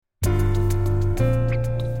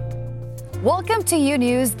Welcome to U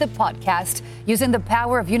News, the podcast, using the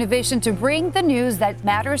power of Univision to bring the news that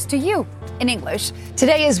matters to you in English.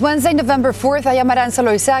 Today is Wednesday, November 4th. I am Aranza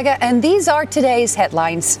Loizaga, and these are today's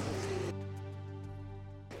headlines.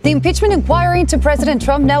 The impeachment inquiry into President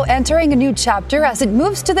Trump now entering a new chapter as it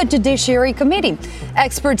moves to the Judiciary Committee.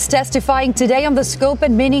 Experts testifying today on the scope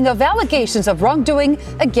and meaning of allegations of wrongdoing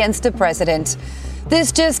against the president.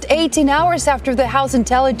 This just 18 hours after the House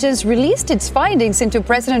Intelligence released its findings into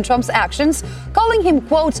President Trump's actions, calling him,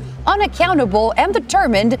 quote, unaccountable and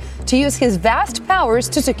determined to use his vast powers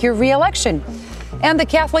to secure re-election. And the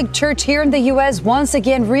Catholic Church here in the U.S. once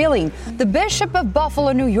again reeling. The Bishop of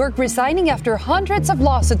Buffalo, New York, resigning after hundreds of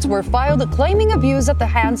lawsuits were filed claiming abuse at the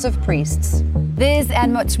hands of priests. This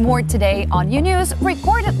and much more today on U News,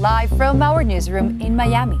 recorded live from our newsroom in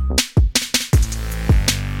Miami.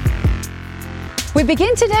 We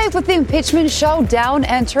begin today with the impeachment showdown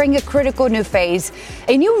entering a critical new phase.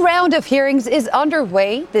 A new round of hearings is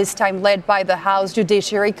underway, this time led by the House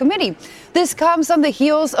Judiciary Committee. This comes on the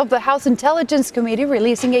heels of the House Intelligence Committee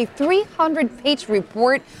releasing a 300-page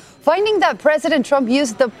report finding that President Trump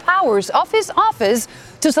used the powers of his office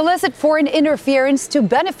to solicit foreign interference to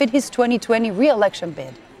benefit his 2020 re-election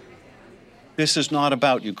bid. This is not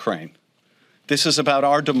about Ukraine. This is about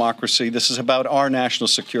our democracy. This is about our national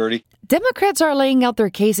security. Democrats are laying out their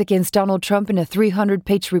case against Donald Trump in a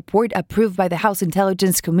 300-page report approved by the House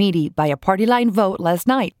Intelligence Committee by a party-line vote last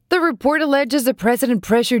night. The report alleges the president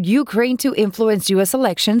pressured Ukraine to influence U.S.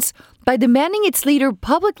 elections by demanding its leader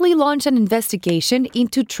publicly launch an investigation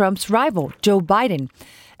into Trump's rival, Joe Biden,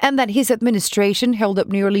 and that his administration held up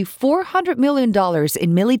nearly $400 million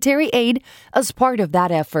in military aid as part of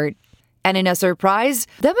that effort. And in a surprise,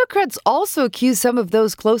 Democrats also accuse some of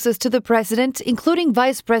those closest to the president, including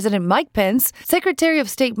Vice President Mike Pence, Secretary of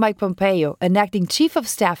State Mike Pompeo, and Acting Chief of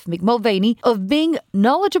Staff Mick Mulvaney, of being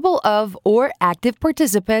knowledgeable of or active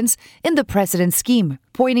participants in the president's scheme.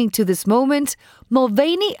 Pointing to this moment,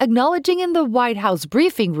 Mulvaney acknowledging in the White House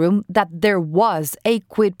briefing room that there was a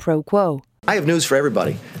quid pro quo. I have news for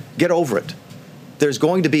everybody. Get over it. There's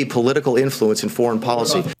going to be political influence in foreign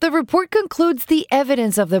policy. The report concludes the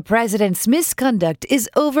evidence of the president's misconduct is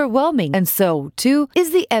overwhelming, and so, too,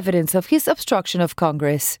 is the evidence of his obstruction of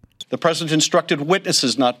Congress. The president instructed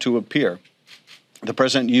witnesses not to appear. The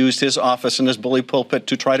president used his office and his bully pulpit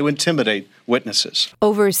to try to intimidate witnesses.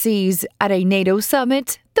 Overseas, at a NATO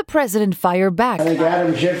summit, the president fired back. I think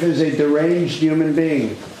Adam Schiff is a deranged human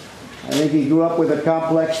being. I think he grew up with a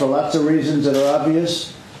complex for lots of reasons that are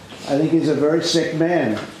obvious. I think he's a very sick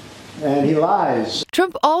man, and he lies.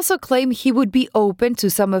 Trump also claimed he would be open to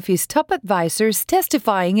some of his top advisors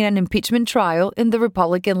testifying in an impeachment trial in the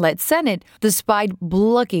Republican-led Senate, despite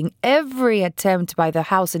blocking every attempt by the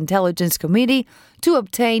House Intelligence Committee to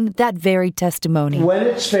obtain that very testimony. When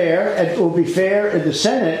it's fair, and it will be fair in the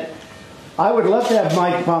Senate, I would love to have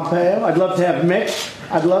Mike Pompeo, I'd love to have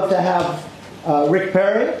Mick, I'd love to have Rick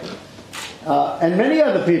Perry, and many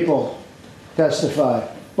other people testify.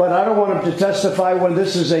 But I don't want him to testify when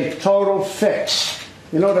this is a total fix.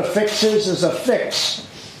 You know what a fix is a fix.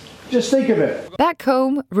 Just think of it. Back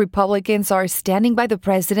home, Republicans are standing by the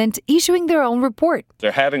president, issuing their own report.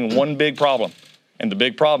 They're having one big problem, and the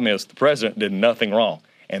big problem is the president did nothing wrong,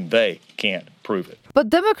 and they can't prove it. But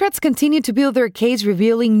Democrats continue to build their case,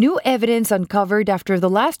 revealing new evidence uncovered after the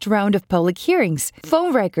last round of public hearings.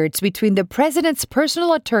 Phone records between the president's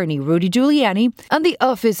personal attorney, Rudy Giuliani, and the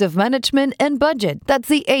Office of Management and Budget. That's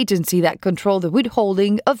the agency that controlled the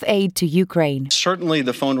withholding of aid to Ukraine. Certainly,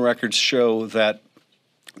 the phone records show that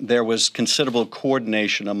there was considerable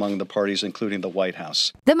coordination among the parties, including the White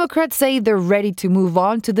House. Democrats say they're ready to move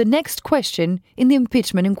on to the next question in the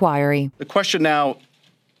impeachment inquiry. The question now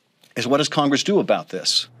is, what does Congress do about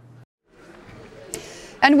this?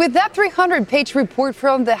 And with that 300-page report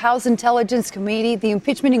from the House Intelligence Committee, the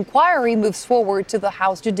impeachment inquiry moves forward to the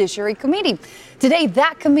House Judiciary Committee. Today,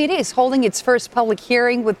 that committee is holding its first public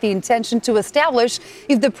hearing with the intention to establish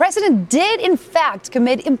if the president did, in fact,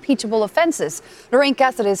 commit impeachable offenses. Lorraine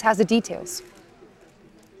Cáceres has the details.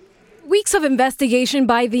 Weeks of investigation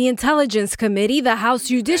by the Intelligence Committee, the House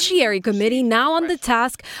Judiciary Committee now on the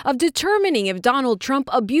task of determining if Donald Trump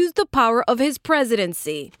abused the power of his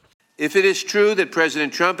presidency. If it is true that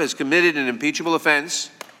President Trump has committed an impeachable offense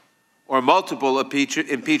or multiple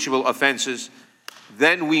impeachable offenses,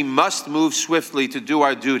 then we must move swiftly to do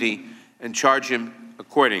our duty and charge him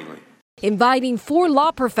accordingly. Inviting 4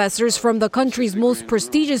 law professors from the country's most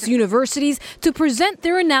prestigious universities to present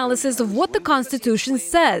their analysis of what the Constitution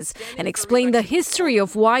says and explain the history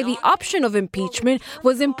of why the option of impeachment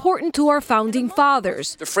was important to our founding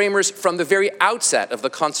fathers. The framers, from the very outset of the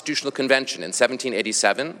Constitutional Convention in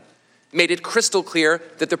 1787, made it crystal clear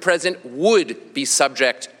that the president would be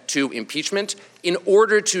subject to impeachment in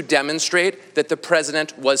order to demonstrate that the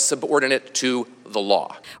president was subordinate to the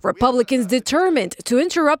law. Republicans determined to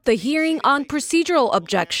interrupt the hearing on procedural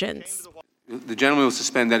objections. The gentleman will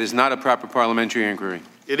suspend. That is not a proper parliamentary inquiry.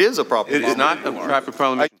 It is a proper It is not a proper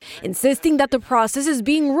parliamentary inquiry. Insisting that the process is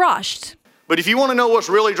being rushed. But if you want to know what's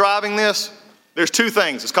really driving this, there's two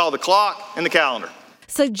things. It's called the clock and the calendar.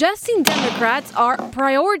 Suggesting Democrats are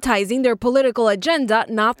prioritizing their political agenda,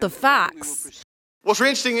 not the facts. What's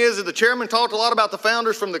interesting is that the chairman talked a lot about the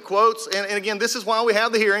founders from the quotes, and again, this is why we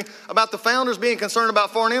have the hearing, about the founders being concerned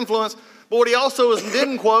about foreign influence. But what he also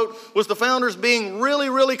didn't quote was the founders being really,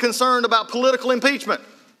 really concerned about political impeachment.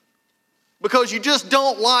 Because you just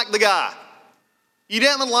don't like the guy. You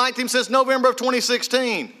haven't liked him since November of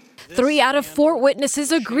 2016. 3 out of 4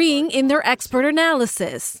 witnesses agreeing in their expert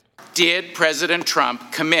analysis. Did President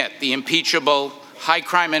Trump commit the impeachable high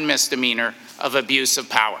crime and misdemeanor of abuse of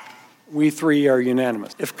power? We 3 are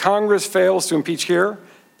unanimous. If Congress fails to impeach here,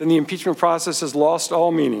 then the impeachment process has lost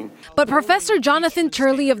all meaning. But Professor Jonathan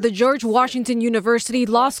Turley of the George Washington University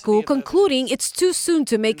Law School concluding it's too soon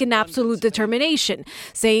to make an absolute determination,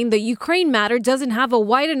 saying the Ukraine matter doesn't have a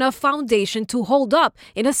wide enough foundation to hold up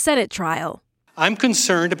in a Senate trial. I'm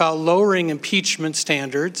concerned about lowering impeachment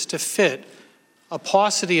standards to fit a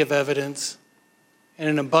paucity of evidence and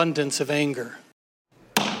an abundance of anger.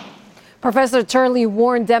 Professor Turley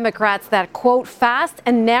warned Democrats that, quote, fast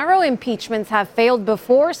and narrow impeachments have failed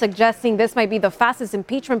before, suggesting this might be the fastest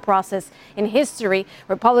impeachment process in history.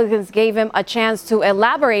 Republicans gave him a chance to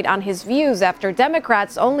elaborate on his views after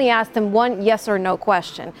Democrats only asked him one yes or no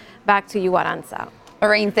question. Back to you, Aranza.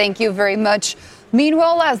 Lorraine, thank you very much.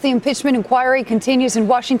 Meanwhile, as the impeachment inquiry continues in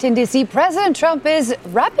Washington, D.C., President Trump is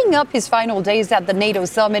wrapping up his final days at the NATO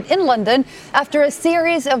summit in London after a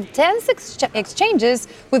series of tense exchanges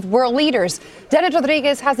with world leaders. Janet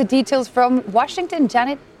Rodriguez has the details from Washington.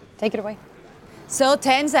 Janet, take it away. So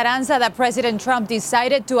tense, Aranza, that President Trump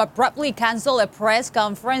decided to abruptly cancel a press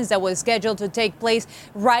conference that was scheduled to take place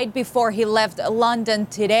right before he left London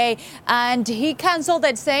today. And he canceled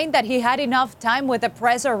it, saying that he had enough time with the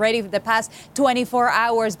press already for the past 24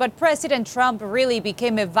 hours. But President Trump really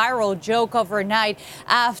became a viral joke overnight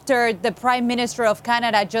after the Prime Minister of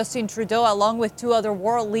Canada, Justin Trudeau, along with 2 other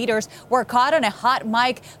world leaders, were caught on a hot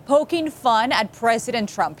mic poking fun at President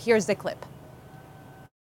Trump. Here's the clip.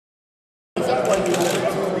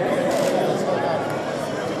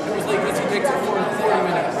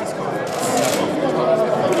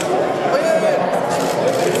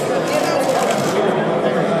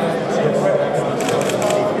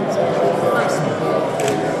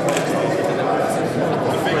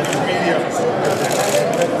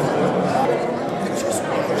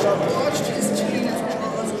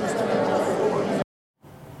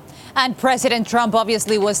 And President Trump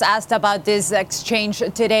obviously was asked about this exchange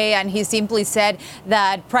today, and he simply said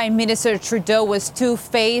that Prime Minister Trudeau was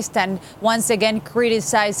two-faced and once again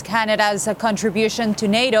criticized Canada's contribution to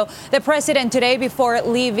NATO. The president today, before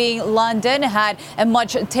leaving London, had a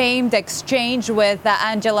much tamed exchange with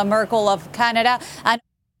Angela Merkel of Canada and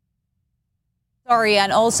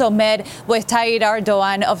also met with Tayyip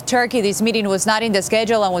Erdogan of Turkey. This meeting was not in the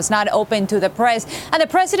schedule and was not open to the press. And the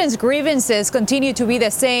president's grievances continue to be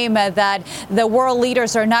the same, that the world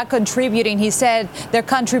leaders are not contributing. He said the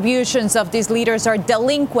contributions of these leaders are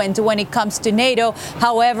delinquent when it comes to NATO.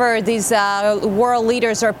 However, these world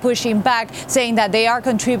leaders are pushing back, saying that they are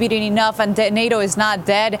contributing enough and that NATO is not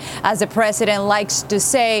dead, as the president likes to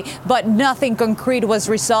say. But nothing concrete was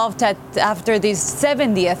resolved after this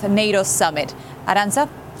 70th NATO summit. Aranza?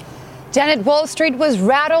 Janet, Wall Street was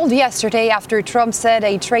rattled yesterday after Trump said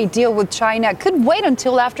a trade deal with China could wait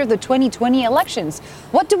until after the 2020 elections.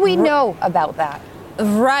 What do we know about that?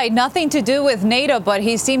 Right, nothing to do with NATO, but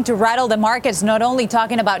he seemed to rattle the markets, not only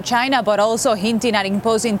talking about China, but also hinting at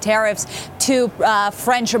imposing tariffs to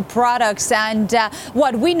French products. And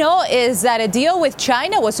what we know is that a deal with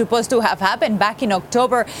China was supposed to have happened back in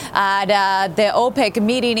October at the OPEC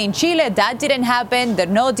meeting in Chile. That didn't happen. The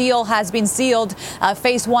no deal has been sealed,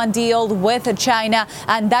 phase 1 deal with China.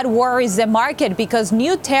 And that worries the market because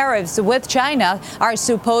new tariffs with China are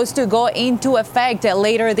supposed to go into effect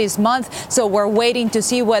later this month. So we're waiting to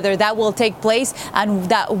see whether that will take place and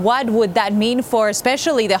what would that mean for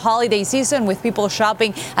especially the holiday season with people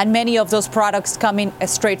shopping and many of those products coming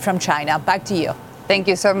straight from China. Back to you. Thank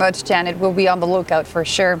you so much, Janet. We'll be on the lookout for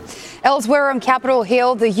sure. Elsewhere on Capitol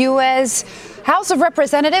Hill, the U.S. House of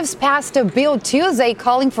Representatives passed a bill Tuesday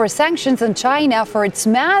calling for sanctions on China for its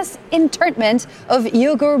mass internment of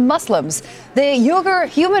Uyghur Muslims. The Uyghur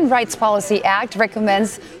Human Rights Policy Act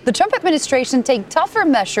recommends the Trump administration take tougher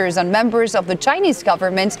measures on members of the Chinese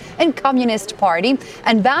government and Communist Party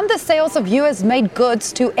and ban the sales of U.S.-made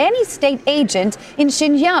goods to any state agent in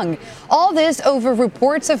Xinjiang. All this over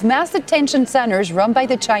reports of mass detention centers run by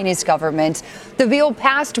the Chinese government. The bill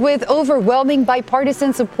passed with overwhelming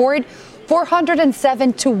bipartisan support,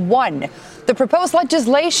 407-1. The proposed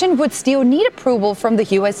legislation would still need approval from the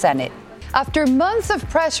U.S. Senate. After months of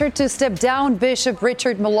pressure to step down, Bishop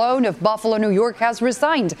Richard Malone of Buffalo, New York, has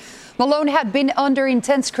resigned. Malone had been under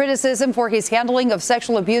intense criticism for his handling of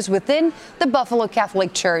sexual abuse within the Buffalo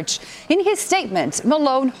Catholic Church. In his statement,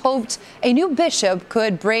 Malone hoped a new bishop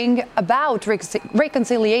could bring about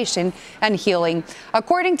reconciliation and healing.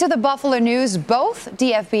 According to the Buffalo News, both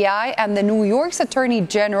the FBI and the New York's Attorney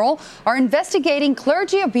General are investigating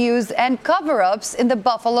clergy abuse and cover-ups in the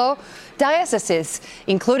Buffalo diocese,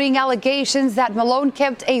 including allegations that Malone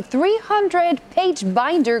kept a 300-page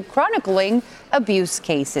binder chronicling abuse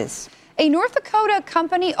cases. A North Dakota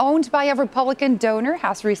company owned by a Republican donor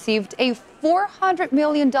has received a $400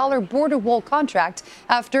 million border wall contract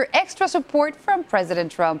after extra support from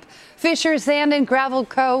President Trump. Fisher Sand and Gravel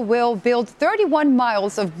Co. will build 31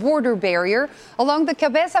 miles of border barrier along the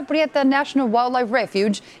Cabeza Prieta National Wildlife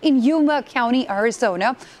Refuge in Yuma County,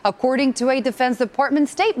 Arizona, according to a Defense Department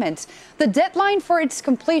statement. The deadline for its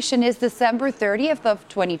completion is December 30th of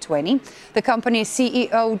 2020. The company's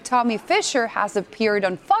CEO, Tommy Fisher, has appeared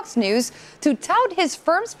on Fox News to tout his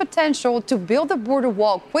firm's potential to build the border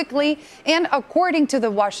wall quickly. And according to the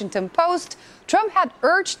Washington Post, Trump had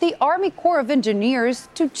urged the Army Corps of Engineers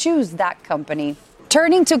to choose that company.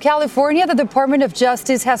 Turning to California, the Department of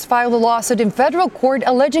Justice has filed a lawsuit in federal court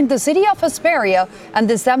alleging the city of Hesperia and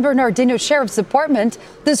the San Bernardino Sheriff's Department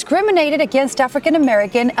discriminated against African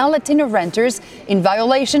American and Latino renters in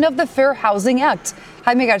violation of the Fair Housing Act.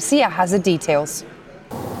 Jaime Garcia has the details.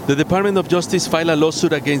 The Department of Justice filed a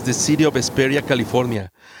lawsuit against the city of Hesperia, California,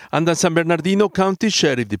 and the San Bernardino County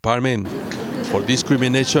Sheriff Department for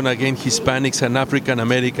discrimination against Hispanics and African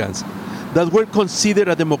Americans that were considered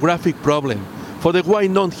a demographic problem for the white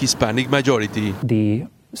non-Hispanic majority. The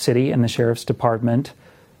city and the Sheriff's Department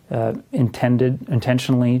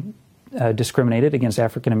intentionally discriminated against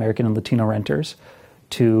African American and Latino renters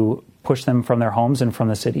to push them from their homes and from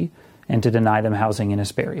the city and to deny them housing in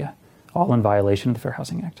Hesperia, all in violation of the Fair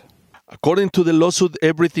Housing Act. According to the lawsuit,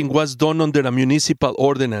 everything was done under a municipal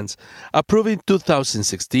ordinance approved in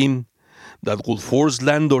 2016 that would force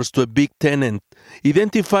landlords to evict tenants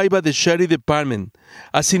identified by the Sheriff Department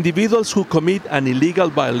as individuals who commit an illegal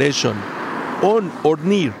violation on or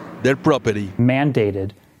near their property.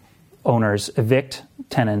 Mandated owners evict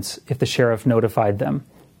tenants if the sheriff notified them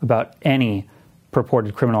about any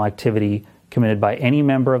purported criminal activity committed by any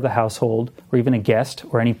member of the household or even a guest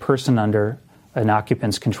or any person under an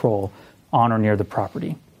occupant's control on or near the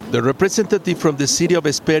property. The representative from the city of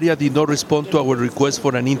Hesperia did not respond to our request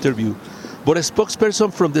for an interview, but a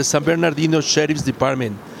spokesperson from the San Bernardino Sheriff's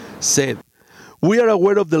Department said, "We are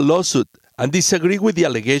aware of the lawsuit and disagree with the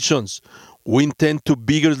allegations. We intend to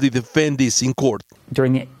vigorously defend this in court."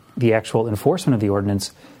 During the actual enforcement of the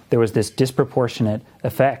ordinance, there was this disproportionate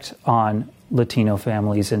effect on Latino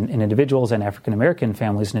families and individuals and African American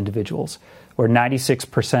families and individuals, where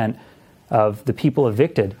 96% of the people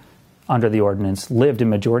evicted under the ordinance lived in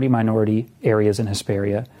majority-minority areas in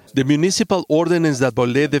Hesperia. The municipal ordinance that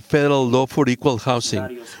violated the federal law for equal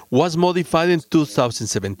housing was modified in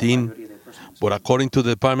 2017. But according to the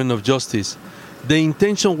Department of Justice, the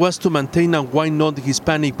intention was to maintain a white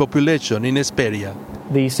non-Hispanic population in Hesperia.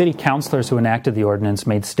 The city councilors who enacted the ordinance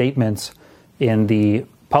made statements in the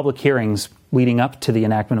public hearings leading up to the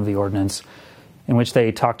enactment of the ordinance in which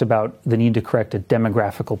they talked about the need to correct a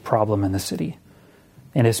demographical problem in the city.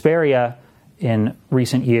 And Hesperia, in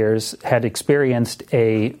recent years, had experienced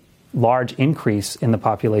a large increase in the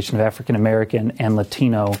population of African American and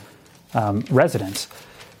Latino residents.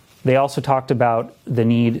 They also talked about the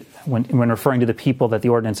need, when referring to the people that the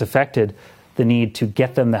ordinance affected, the need to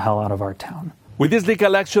get them the hell out of our town. With this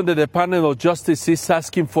legal action, the Department of Justice is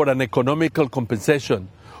asking for an economical compensation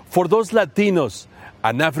for those Latinos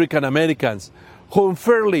and African Americans who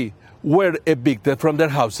unfairly were evicted from their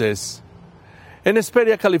houses. In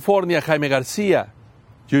Hesperia, California, Jaime Garcia,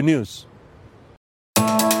 U News.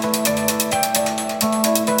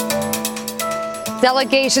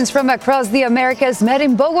 Delegations from across the Americas met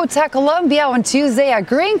in Bogota, Colombia on Tuesday,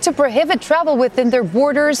 agreeing to prohibit travel within their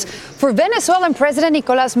borders for Venezuelan President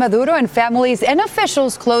Nicolás Maduro and families and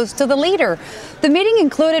officials close to the leader. The meeting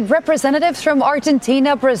included representatives from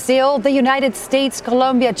Argentina, Brazil, the United States,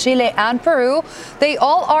 Colombia, Chile, and Peru. They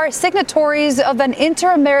all are signatories of an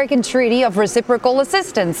inter-American treaty of reciprocal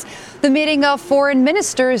assistance. The meeting of foreign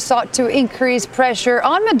ministers sought to increase pressure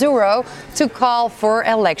on Maduro to call for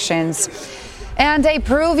elections. And a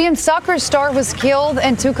Peruvian soccer star was killed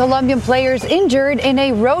and 2 Colombian players injured in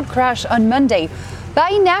a road crash on Monday.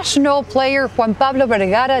 Binational player Juan Pablo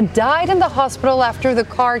Vergara died in the hospital after the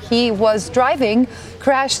car he was driving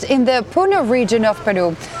crashed in the Puno region of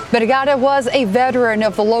Peru. Vergara was a veteran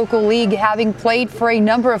of the local league, having played for a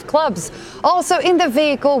number of clubs. Also in the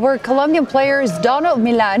vehicle were Colombian players Donald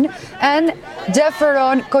Milan and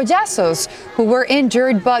Jefferon Collazos, who were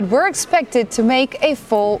injured but were expected to make a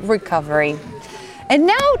full recovery. And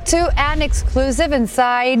now to an exclusive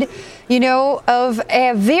inside, of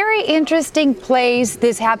a very interesting place.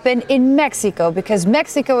 This happened in Mexico because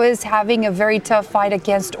Mexico is having a very tough fight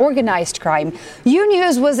against organized crime.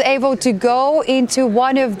 News was able to go into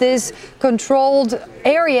one of these controlled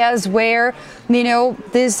areas where,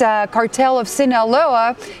 this cartel of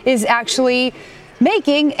Sinaloa is actually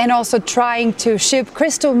making and also trying to ship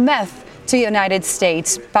crystal meth to the United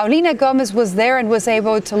States. Paulina Gomez was there and was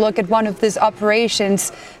able to look at one of these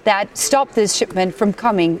operations that stopped this shipment from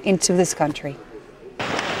coming into this country.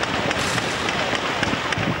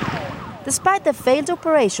 Despite the failed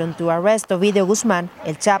operation to arrest Ovidio Guzman,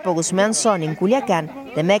 El Chapo Guzman's son in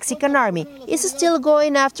Culiacán, the Mexican army is still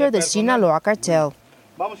going after the Sinaloa cartel.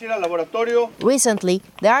 Recently,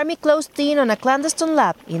 the army closed in on a clandestine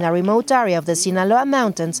lab in a remote area of the Sinaloa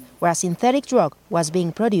mountains where a synthetic drug was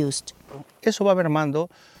being produced.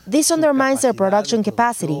 This undermines their production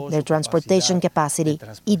capacity, their transportation capacity.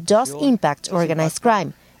 It does impact organized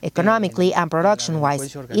crime. Economically and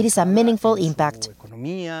production-wise, it is a meaningful impact.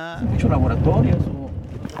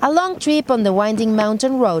 A long trip on the winding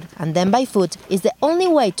mountain road and then by foot is the only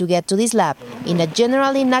way to get to this lab in a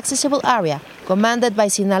generally inaccessible area commanded by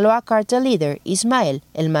Sinaloa cartel leader Ismael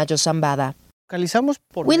El Mayo Zambada.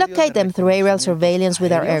 We locate them through aerial surveillance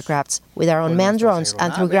with our aircrafts, with our unmanned drones,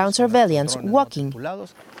 and through ground surveillance, walking.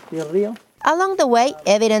 Along the way,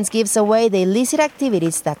 evidence gives away the illicit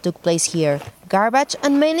activities that took place here. Garbage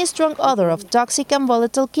and mainly strong odor of toxic and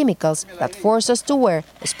volatile chemicals that force us to wear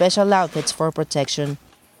special outfits for protection.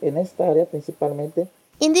 In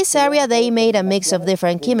this area, they made a mix of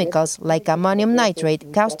different chemicals like ammonium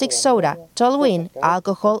nitrate, caustic soda, toluene,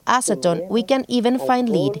 alcohol, acetone. We can even find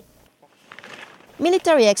lead.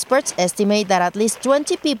 Military experts estimate that at least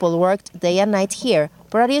 20 people worked day and night here,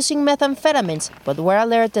 producing methamphetamines, but were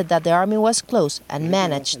alerted that the army was close and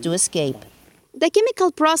managed to escape. The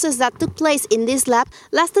chemical process that took place in this lab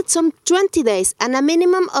lasted some 20 days, and a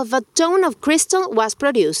minimum of a ton of crystal was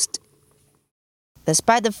produced.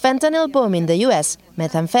 Despite the fentanyl boom in the U.S.,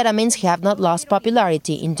 methamphetamines have not lost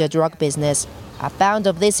popularity in the drug business. A pound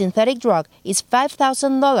of this synthetic drug is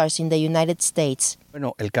 $5,000 in the United States.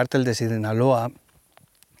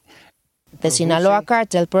 The Sinaloa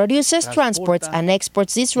cartel produces, transports, and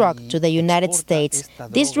exports this drug to the United States.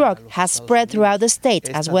 This drug has spread throughout the state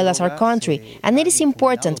as well as our country, and it is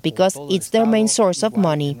important because it's their main source of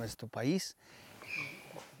money.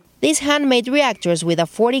 These handmade reactors with a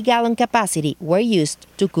 40-gallon capacity were used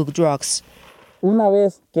to cook drugs.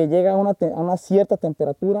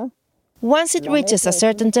 Once it reaches a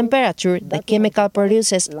certain temperature, the chemical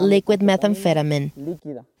produces liquid methamphetamine.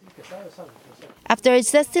 After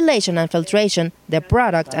its distillation and filtration, the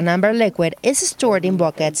product, an amber liquid, is stored in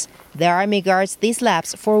buckets. The army guards these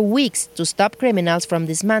labs for weeks to stop criminals from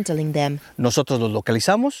dismantling them.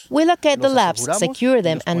 We locate the labs, secure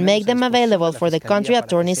them, and make them available for the country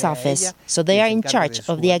attorney's office, so they are in charge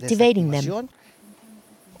of deactivating them.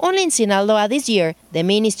 Only in Sinaloa this year, the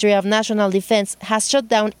Ministry of National Defense has shut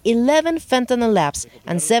down 11 fentanyl labs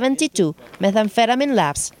and 72 methamphetamine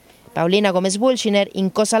labs. Paulina Gómez-Bulchiner in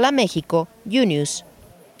Cozalá, Mexico, U-News.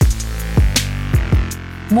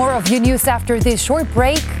 More of U-News after this short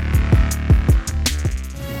break.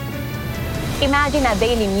 Imagine a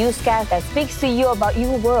daily newscast that speaks to you about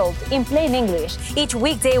your world in plain English. Each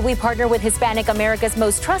weekday, we partner with Hispanic America's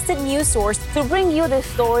most trusted news source to bring you the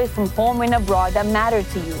stories from home and abroad that matter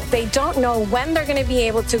to you. They don't know when they're going to be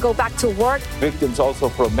able to go back to work. Victims also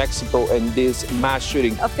from Mexico and this mass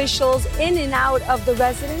shooting. Officials in and out of the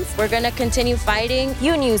residence. We're going to continue fighting.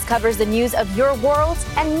 U-News covers the news of your world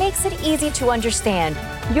and makes it easy to understand.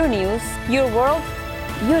 Your news, your world,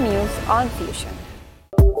 U-News on Fusion.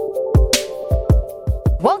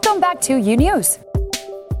 Welcome back to U-News.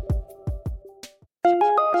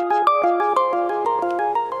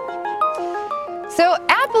 So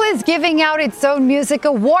Apple is giving out its own music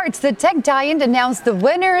awards. The tech giant announced the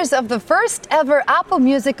winners of the first ever Apple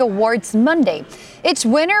Music Awards Monday. Each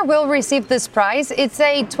winner will receive this prize. It's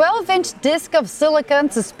a 12-inch disc of silicon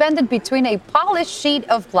suspended between a polished sheet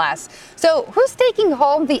of glass. So who's taking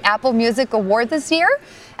home the Apple Music Award this year?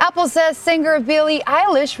 Apple says singer Billie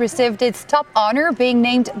Eilish received its top honor, being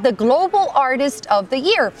named the Global Artist of the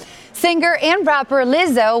Year. Singer and rapper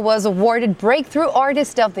Lizzo was awarded Breakthrough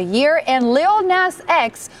Artist of the Year, and Lil Nas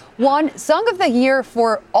X won Song of the Year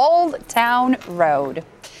for Old Town Road.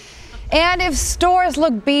 And if stores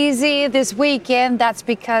look busy this weekend, that's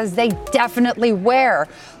because they definitely were.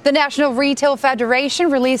 The National Retail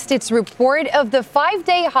Federation released its report of the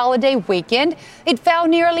 5-day holiday weekend. It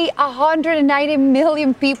found nearly 190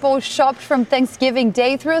 million people shopped from Thanksgiving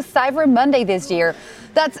Day through Cyber Monday this year.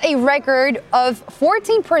 That's a record of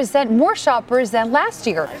 14% more shoppers than last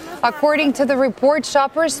year. According to the report,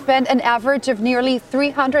 shoppers spent an average of nearly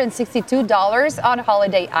 $362 on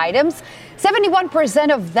holiday items.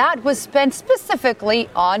 71% of that was spent specifically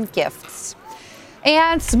on gifts.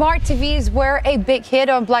 And smart TVs were a big hit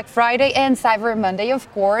on Black Friday and Cyber Monday,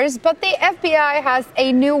 of course, but the FBI has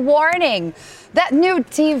a new warning. That new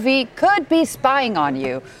TV could be spying on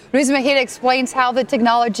you. Luis Mejia explains how the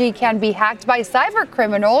technology can be hacked by cyber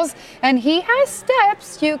criminals, and he has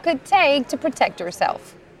steps you could take to protect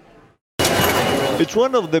yourself. It's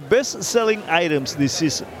one of the best-selling items this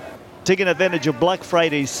season. Taking advantage of Black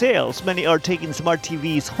Friday sales, many are taking smart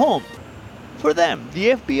TVs home. For them,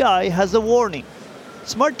 the FBI has a warning.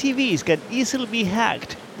 Smart TVs can easily be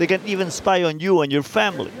hacked. They can even spy on you and your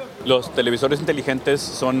family. Los televisores inteligentes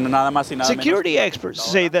son nada más y nada menos. Security experts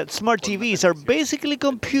say that smart TVs are basically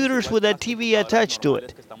computers with a TV attached to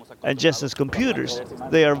it. And just as computers,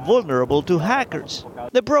 they are vulnerable to hackers.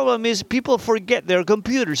 The problem is people forget their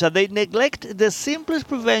computers and they neglect the simplest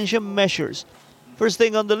prevention measures. First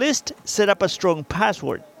thing on the list, set up a strong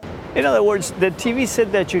password. In other words, the TV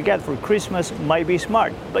set that you get for Christmas might be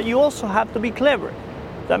smart, but you also have to be clever.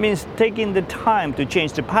 That means taking the time to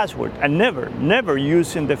change the password and never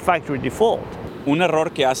using the factory default. Un error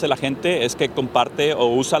que hace la gente es que comparte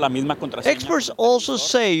o usa la misma contraseña. Experts also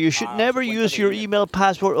say you should never use your email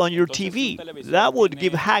password on your TV. That would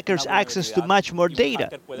give hackers access to much more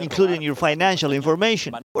data, including your financial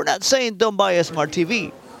information. We're not saying don't buy a smart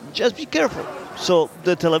TV. Just be careful so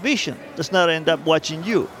the television does not end up watching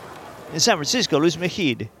you. In San Francisco, Luis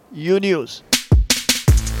Mejia, U News.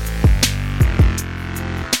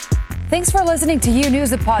 Thanks for listening to U News,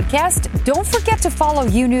 the podcast. Don't forget to follow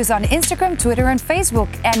U News on Instagram, Twitter, and Facebook.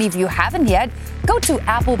 And if you haven't yet, go to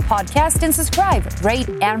Apple Podcast and subscribe, rate,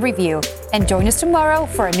 and review. And join us tomorrow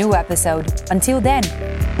for a new episode. Until then.